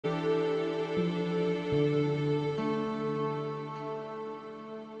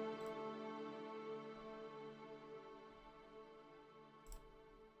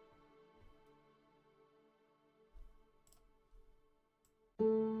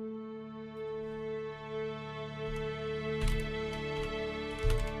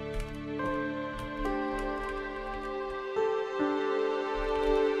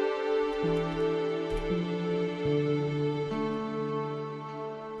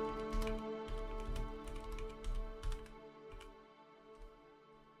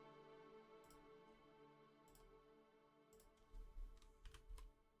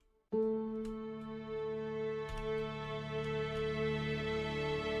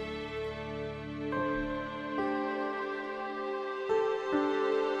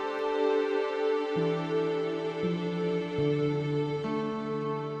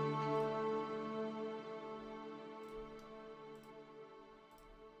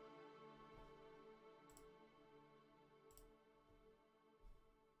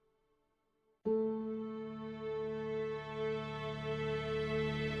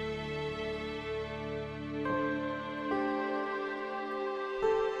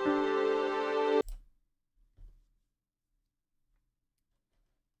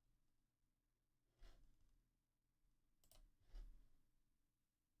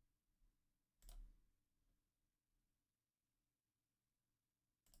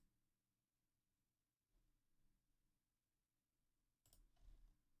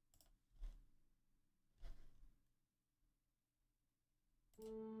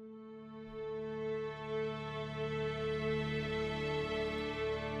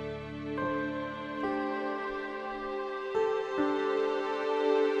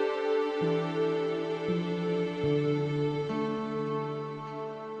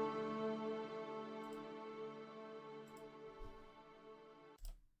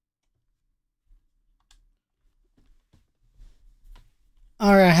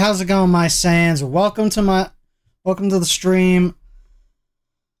Alright, how's it going, my Saiyans? Welcome to the stream.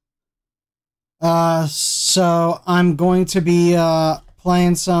 So I'm going to be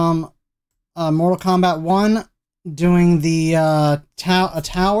playing some Mortal Kombat 1, doing the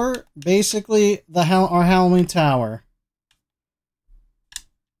tower, basically our Halloween tower,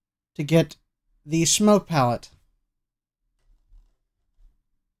 to get the smoke palette.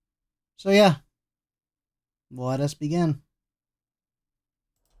 So yeah, let us begin.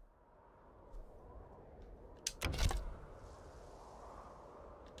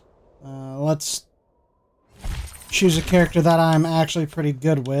 Let's choose a character that I'm actually pretty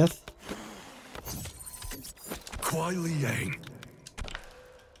good with. Kuai Liang.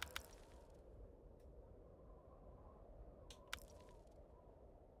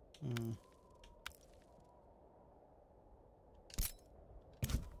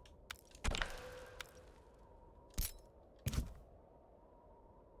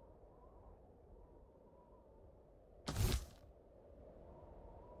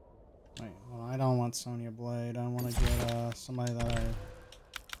 Wait, well, I don't want Sonya Blade. I want to get somebody that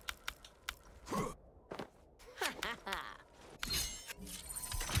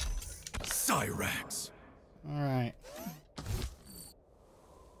Cyrax. Alright.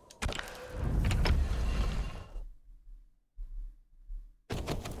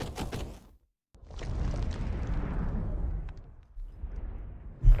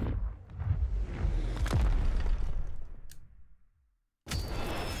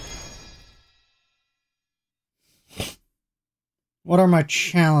 What are my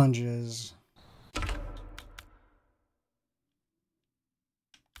challenges?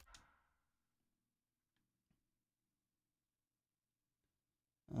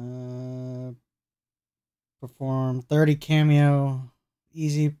 Perform 30 cameo.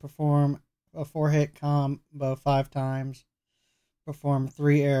 Easy. Perform a 4-hit combo 5 times. Perform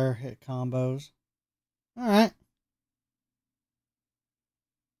 3 air hit combos. Alright.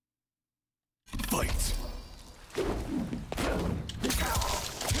 Fight.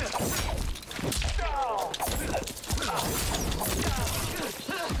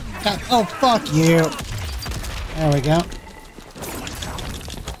 Oh, fuck you. There we go.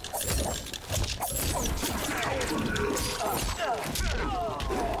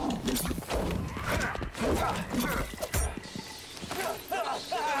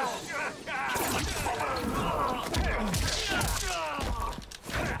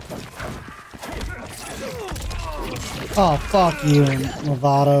 Oh, fuck you,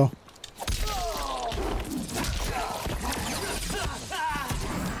 Lovato.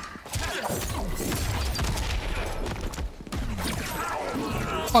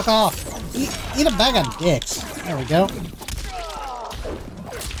 Fuck off. Eat a bag of dicks. There we go.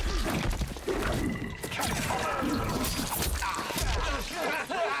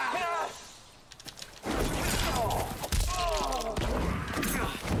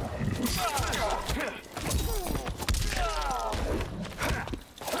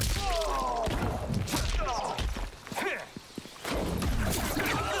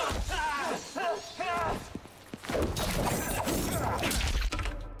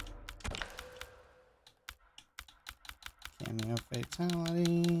 Cameo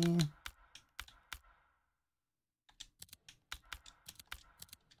fatality.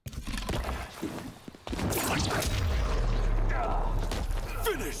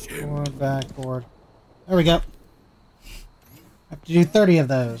 Finish him. Forward, backboard. There we go. Have to do 30 of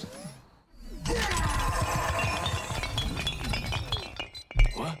those.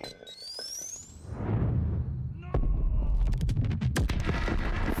 What?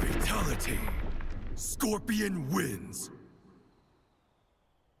 Fatality. Scorpion wins.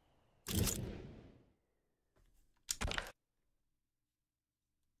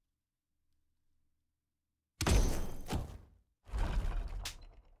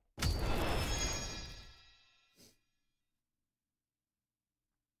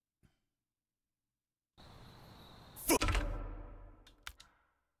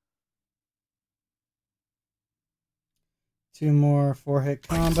 Two more 4-hit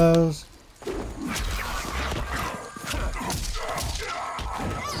combos.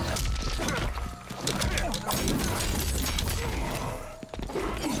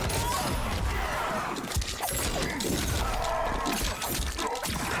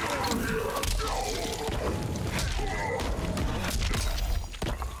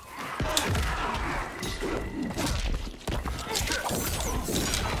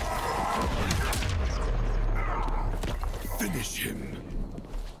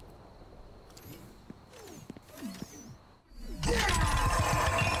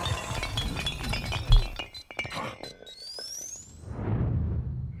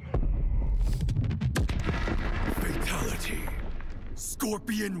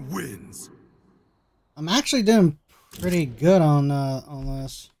 Scorpion wins. I'm actually doing pretty good on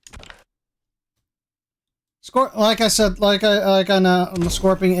this. Like I said, like I know, the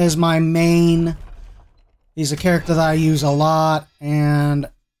Scorpion is my main. He's a character that I use a lot, and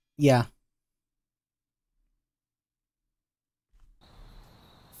yeah.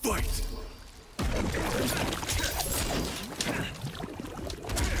 Fight.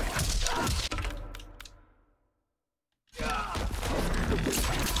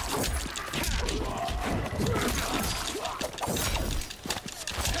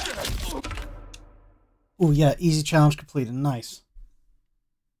 Oh yeah, easy challenge completed. Nice.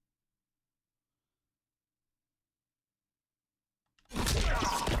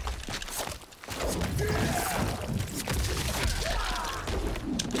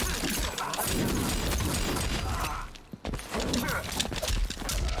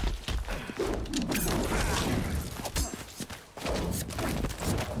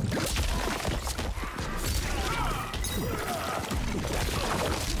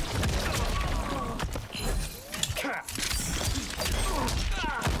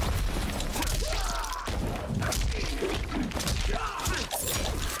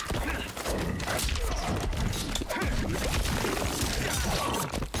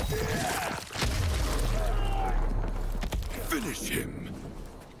 Finish him.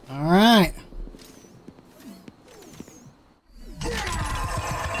 All right.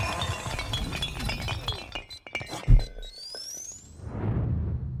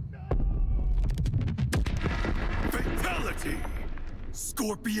 Fatality.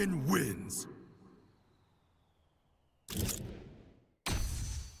 Scorpion wins.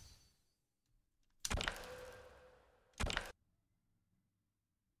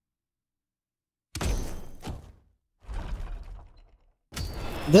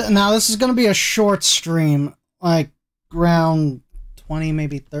 Now this is going to be a short stream, like around 20,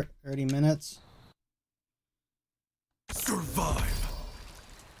 maybe 30 minutes. Survive.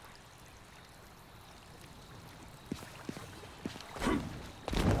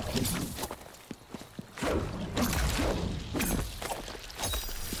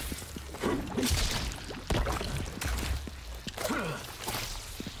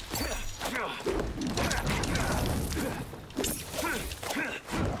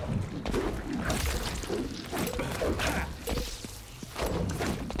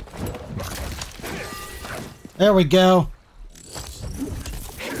 There we go.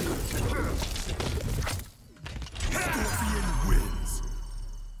 Scorpion wins.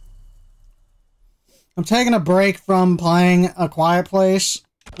 I'm taking a break from playing A Quiet Place,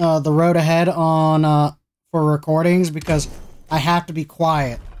 The Road Ahead on for recordings because I have to be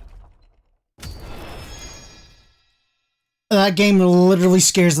quiet. That game literally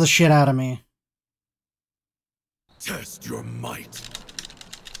scares the shit out of me. Test your might.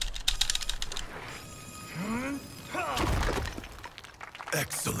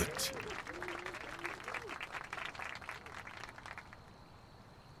 Excellent.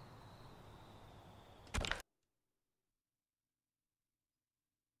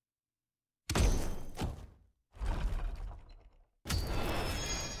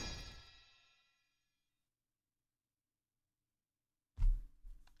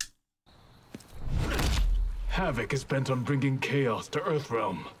 Havoc is bent on bringing chaos to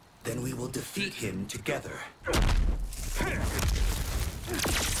Earthrealm. Then we will defeat him together.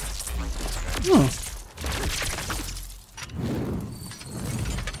 Hmm.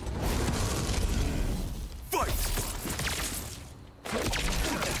 Fight.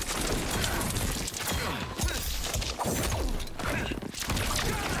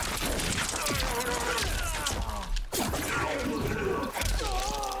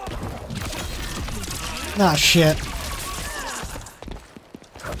 Ah, shit.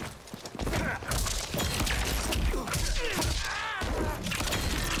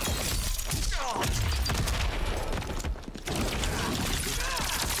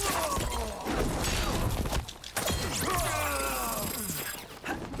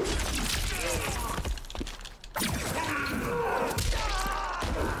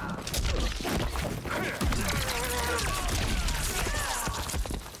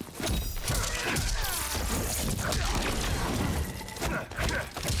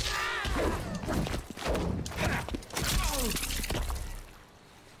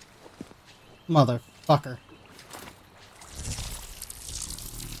 Motherfucker.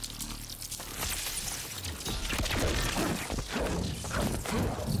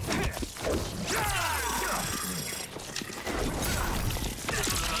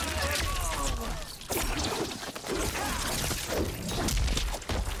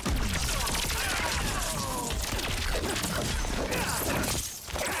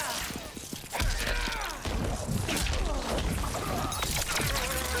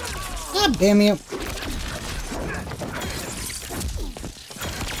 God damn you.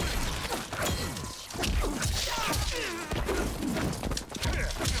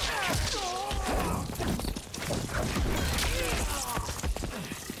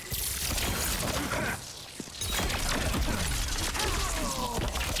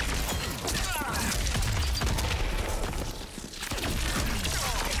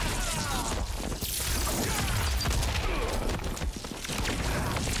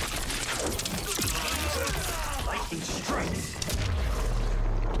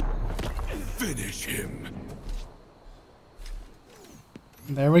 Finish him.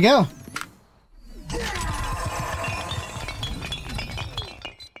 There we go.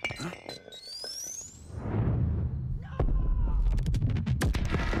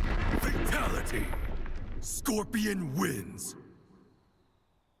 Fatality. Scorpion wins.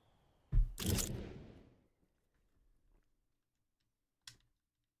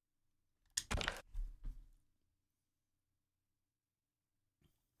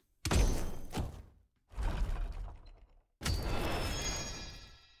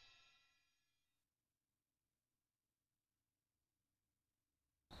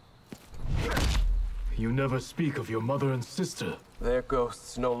 You never speak of your mother and sister. Their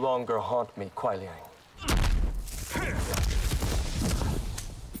ghosts no longer haunt me, Kuai Liang.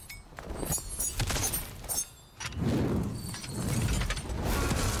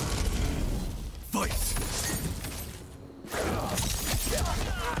 Fight.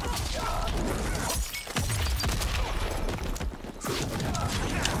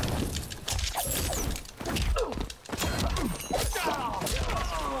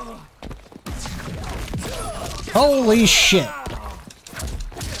 Holy shit.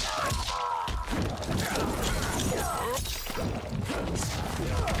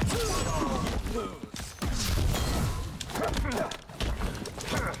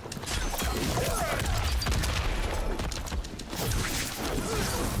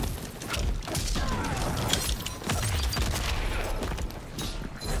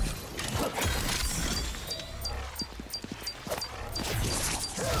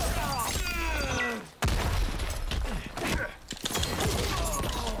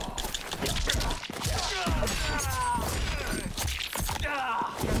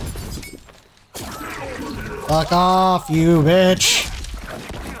 Fuck off, you bitch.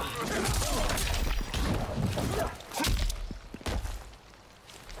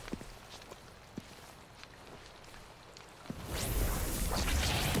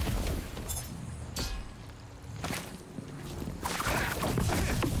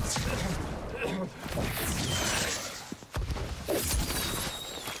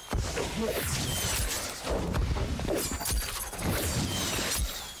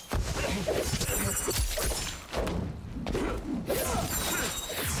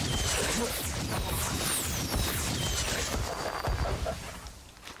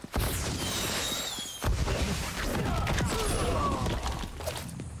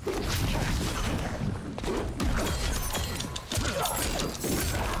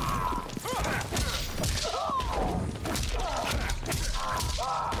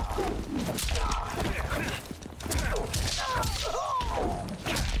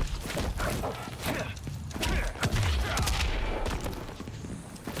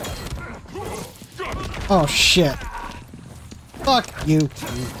 Oh shit. Fuck you, you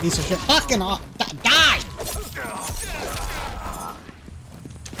piece of shit. Fucking off. Die!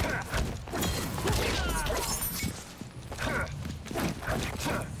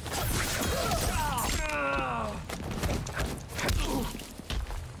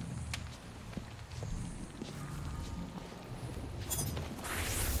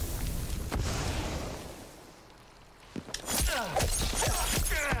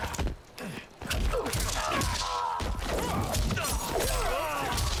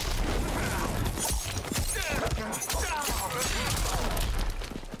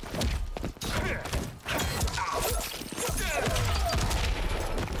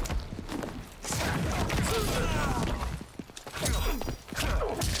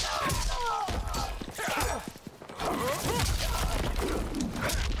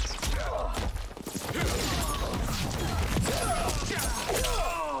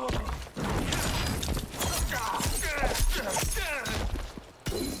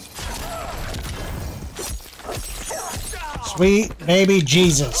 Sweet baby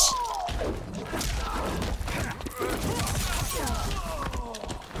Jesus.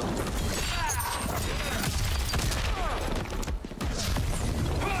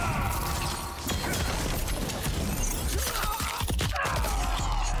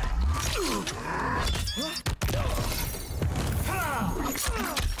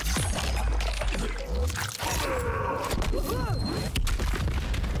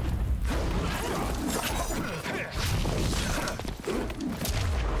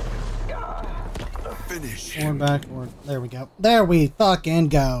 and backward. There we go. There we fucking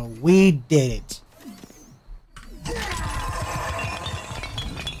go. We did it.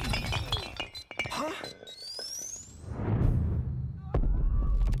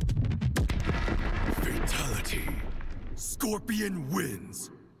 Fatality. Scorpion wins.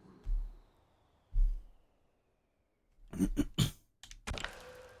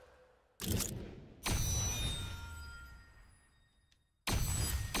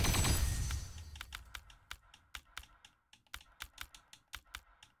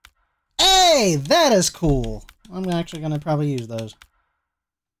 Hey, that is cool. I'm actually going to probably use those.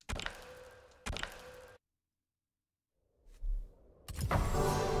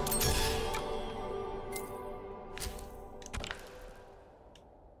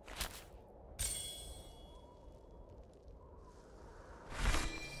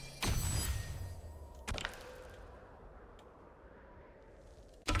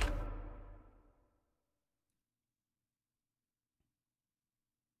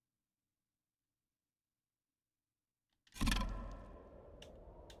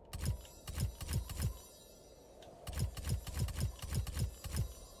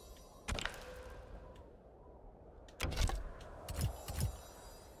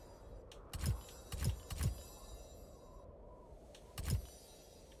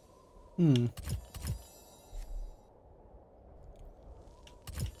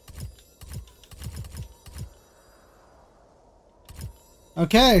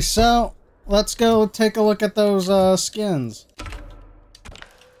 Okay, so let's go take a look at those skins.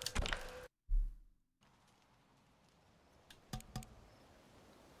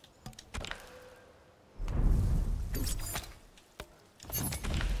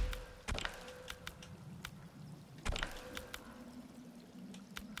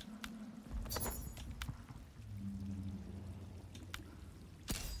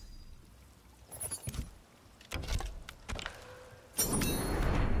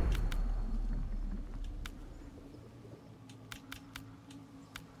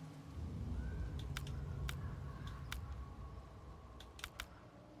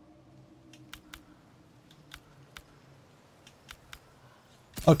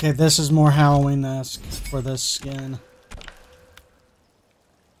 Okay, this is more Halloween-esque for this skin.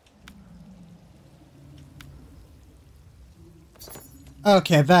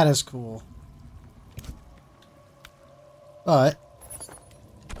 Okay, that is cool. But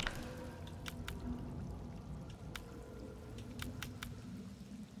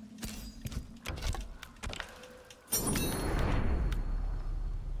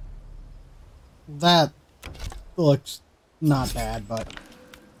that looks not bad, but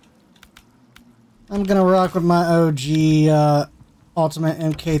I'm gonna rock with my OG Ultimate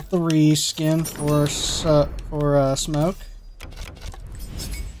MK3 skin for Smoke.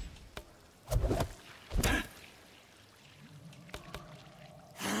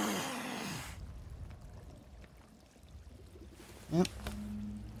 Yep.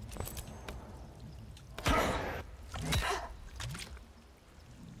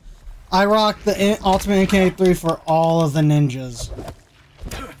 I rock the Ultimate MK3 for all of the ninjas.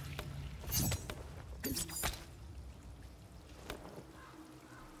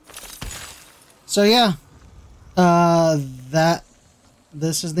 So yeah,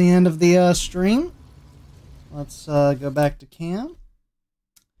 this is the end of the stream. Let's go back to cam.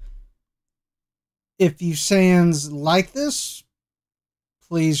 If you sans like this,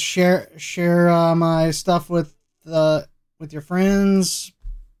 please share my stuff with your friends.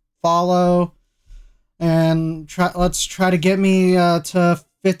 Follow, and let's try to get me to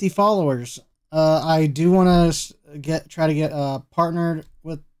 50 followers. I do want to try to get partnered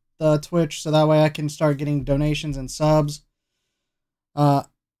with Twitch, so that way I can start getting donations and subs.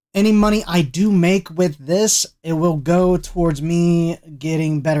 Any money I do make with this, it will go towards me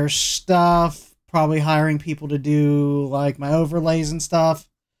getting better stuff, probably hiring people to do like my overlays and stuff.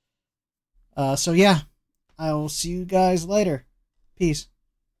 So yeah, I will see you guys later. Peace.